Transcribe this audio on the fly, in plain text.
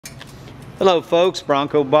Hello folks,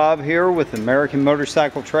 Bronco Bob here with American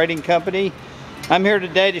Motorcycle Trading Company. I'm here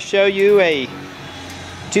today to show you a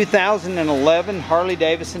 2011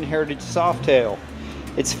 Harley-Davidson Heritage Softail.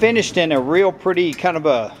 It's finished in a real pretty kind of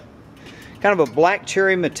a black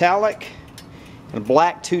cherry metallic and a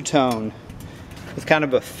black two-tone with kind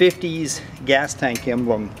of a 50s gas tank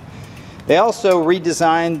emblem. They also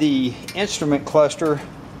redesigned the instrument cluster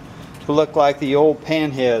to look like the old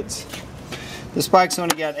panheads. This bike's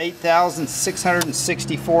only got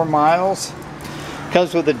 8,664 miles.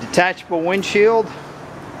 Comes with a detachable windshield,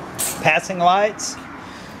 passing lights.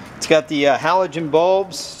 It's got the halogen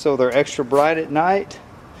bulbs, so they're extra bright at night.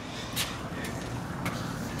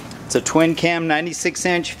 It's a twin cam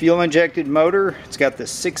 96-inch fuel injected motor. It's got the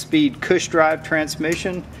 6-speed cush drive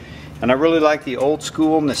transmission, and I really like the old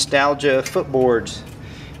school nostalgia footboards.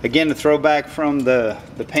 Again, a throwback from the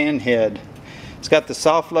panhead. It's got the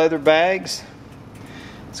soft leather bags.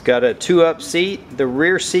 It's got a 2-up seat. The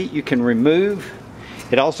rear seat you can remove.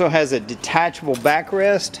 It also has a detachable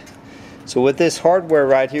backrest. So with this hardware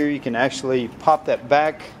right here, you can actually pop that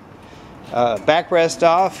backrest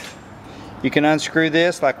off. You can unscrew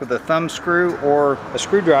this like with a thumb screw or a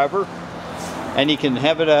screwdriver, and you can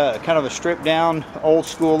have it kind of a stripped down old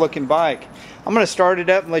school looking bike. I'm going to start it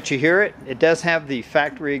up and let you hear it. It does have the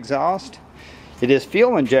factory exhaust. It is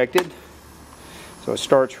fuel injected, so it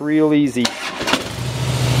starts real easy.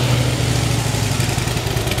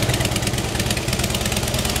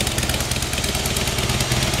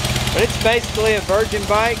 But it's basically a virgin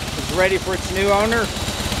bike. It's ready for its new owner.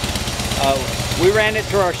 We ran it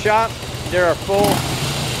through our shop, did our full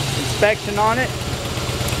inspection on it.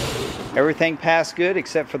 Everything passed good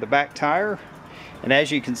except for the back tire. And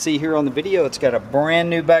as you can see here on the video, it's got a brand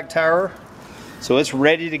new back tire, so it's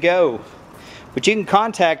ready to go. But you can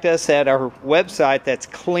contact us at our website, that's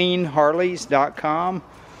cleanharleys.com,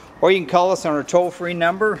 or you can call us on our toll-free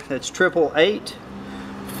number, that's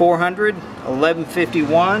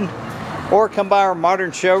 888-400-1151, or come by our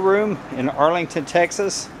modern showroom in Arlington,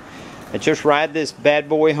 Texas, and just ride this bad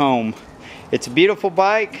boy home. It's a beautiful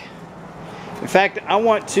bike. In fact, I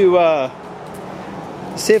want to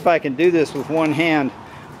see if I can do this with one hand.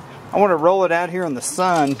 I want to roll it out here in the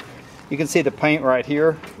sun. You can see the paint right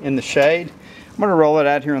here in the shade. I'm going to roll it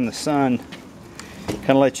out here in the sun,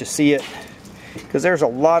 kind of let you see it, because there's a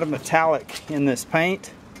lot of metallic in this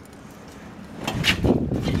paint.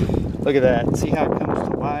 Look at that. See how it comes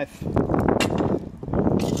to life.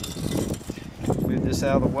 Move this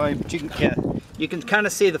out of the way, but you can kind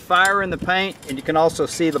of see the fire in the paint, and you can also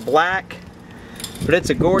see the black. But it's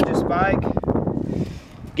a gorgeous bike.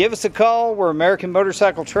 Give us a call. We're American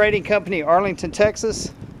Motorcycle Trading Company, Arlington,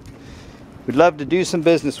 Texas. We'd love to do some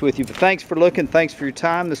business with you. But thanks for looking. Thanks for your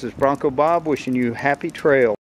time. This is Bronco Bob wishing you happy trails.